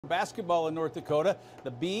Basketball in North Dakota, the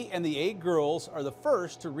B and the A girls are the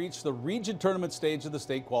first to reach the region tournament stage of the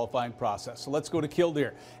state qualifying process. So let's go to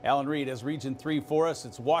Killdeer. Alan Reed has Region 3 for us.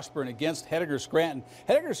 It's Washburn against Hettinger-Scranton.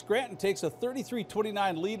 Hettinger-Scranton takes a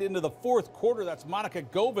 33-29 lead into the fourth quarter. That's Monica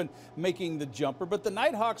Govan making the jumper. But the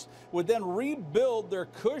Nighthawks would then rebuild their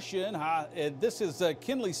cushion. This is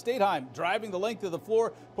Kinley Stateheim driving the length of the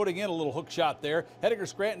floor, putting in a little hook shot there.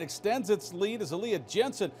 Hettinger-Scranton extends its lead as Aaliyah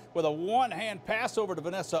Jensen with a one-hand pass over to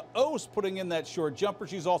Vanessa Oast putting in that short jumper.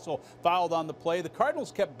 She's also fouled on the play. The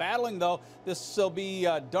Cardinals kept battling, though. This will be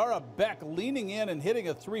Dara Beck leaning in and hitting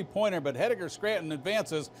a three-pointer, but Hettinger-Scranton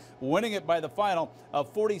advances, winning it by the final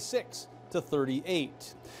of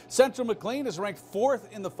 46-38. Central McLean is ranked fourth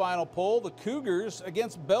in the final poll. The Cougars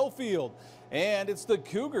against Belfield. And it's the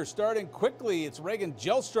Cougars starting quickly. It's Reagan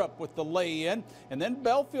Gelstrup with the lay-in. And then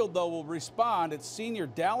Belfield, though, will respond. It's senior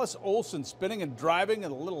Dallas Olson spinning and driving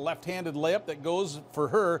and a little left-handed layup that goes for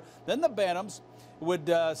her. Then the Bantams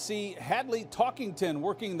would see Hadley Talkington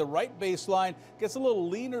working the right baseline. Gets a little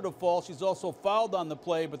leaner to fall. She's also fouled on the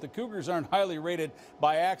play, but the Cougars aren't highly rated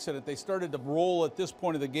by accident. They started to roll at this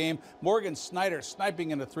point of the game. Morgan Snyder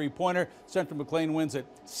sniping in a three-pointer. Central McLean wins it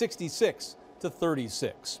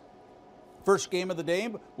 66-36. First game of the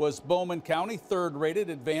day was Bowman County, third rated,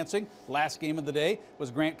 advancing. Last game of the day was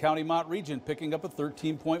Grant County Mont Region, picking up a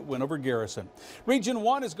 13-point win over Garrison. Region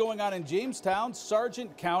 1 is going on in Jamestown.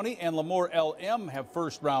 Sargent County and Lemoore LM have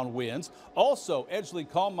first-round wins. Also,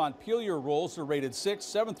 Edgeley-Calm Montpelier rolls to rated 6.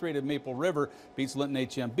 Seventh-rated Maple River beats Linton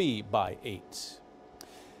HMB by 8.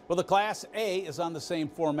 Well, the Class A is on the same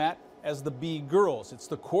format as the B girls. It's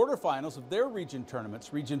the quarterfinals of their region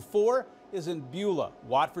tournaments. Region 4 is in Beulah.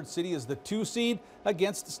 Watford City is the 2 seed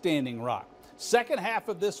against Standing Rock. Second half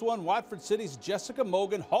of this one, Watford City's Jessica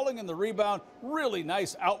Mogan hauling in the rebound. Really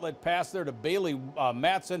nice outlet pass there to Bailey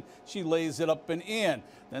Matson. She lays it up and in.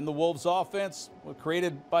 Then the Wolves offense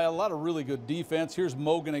created by a lot of really good defense. Here's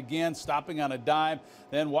Mogan again, stopping on a dime.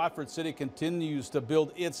 Then Watford City continues to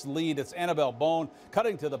build its lead. It's Annabelle Bone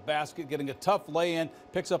cutting to the basket, getting a tough lay-in,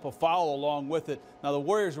 picks up a foul along with it. Now the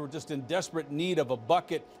Warriors were just in desperate need of a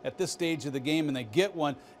bucket at this stage of the game, and they get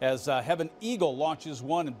one as Heaven Eagle launches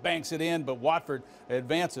one and banks it in, but Watford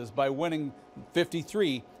advances by winning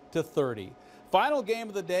 53-30. Final game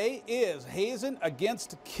of the day is Hazen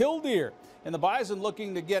against Killdeer. And the Bison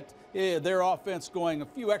looking to get their offense going. A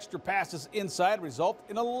few extra passes inside result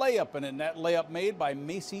in a layup, and in that layup made by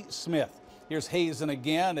Macy Smith. Here's Hazen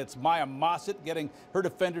again. It's Maya Mossett getting her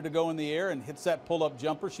defender to go in the air and hits that pull-up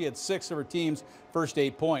jumper. She had 6 of her team's first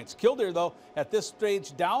 8 points. Killdeer, though, at this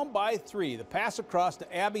stage down by 3. The pass across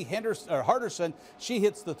to Abby Henderson. She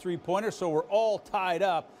hits the three-pointer, so we're all tied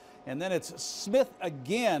up. And then it's Smith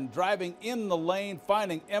again driving in the lane,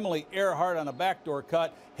 finding Emily Earhart on a backdoor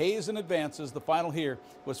cut. Hazen advances. The final here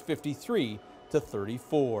was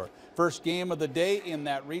 53-34. First game of the day in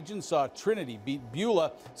that region saw Trinity beat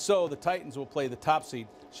Beulah, so the Titans will play the top seed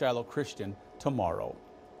Shiloh Christian tomorrow.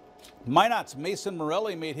 Minot's Mason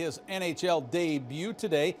Morelli made his NHL debut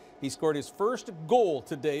today. He scored his first goal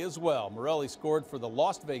today as well. Morelli scored for the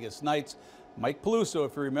Las Vegas Knights. Mike Peluso,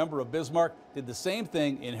 if you remember, of Bismarck, did the same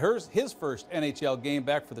thing in his first NHL game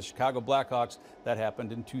back for the Chicago Blackhawks. That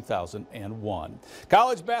happened in 2001.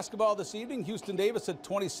 College basketball this evening. Houston Davis at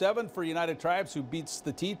 27 for United Tribes, who beats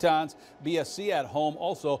the Tetons. BSC at home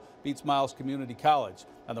also beats Miles Community College.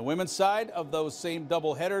 On the women's side of those same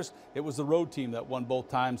doubleheaders, it was the road team that won both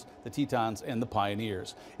times, the Tetons and the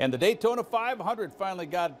Pioneers. And the Daytona 500 finally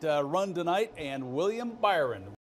got run tonight, and William Byron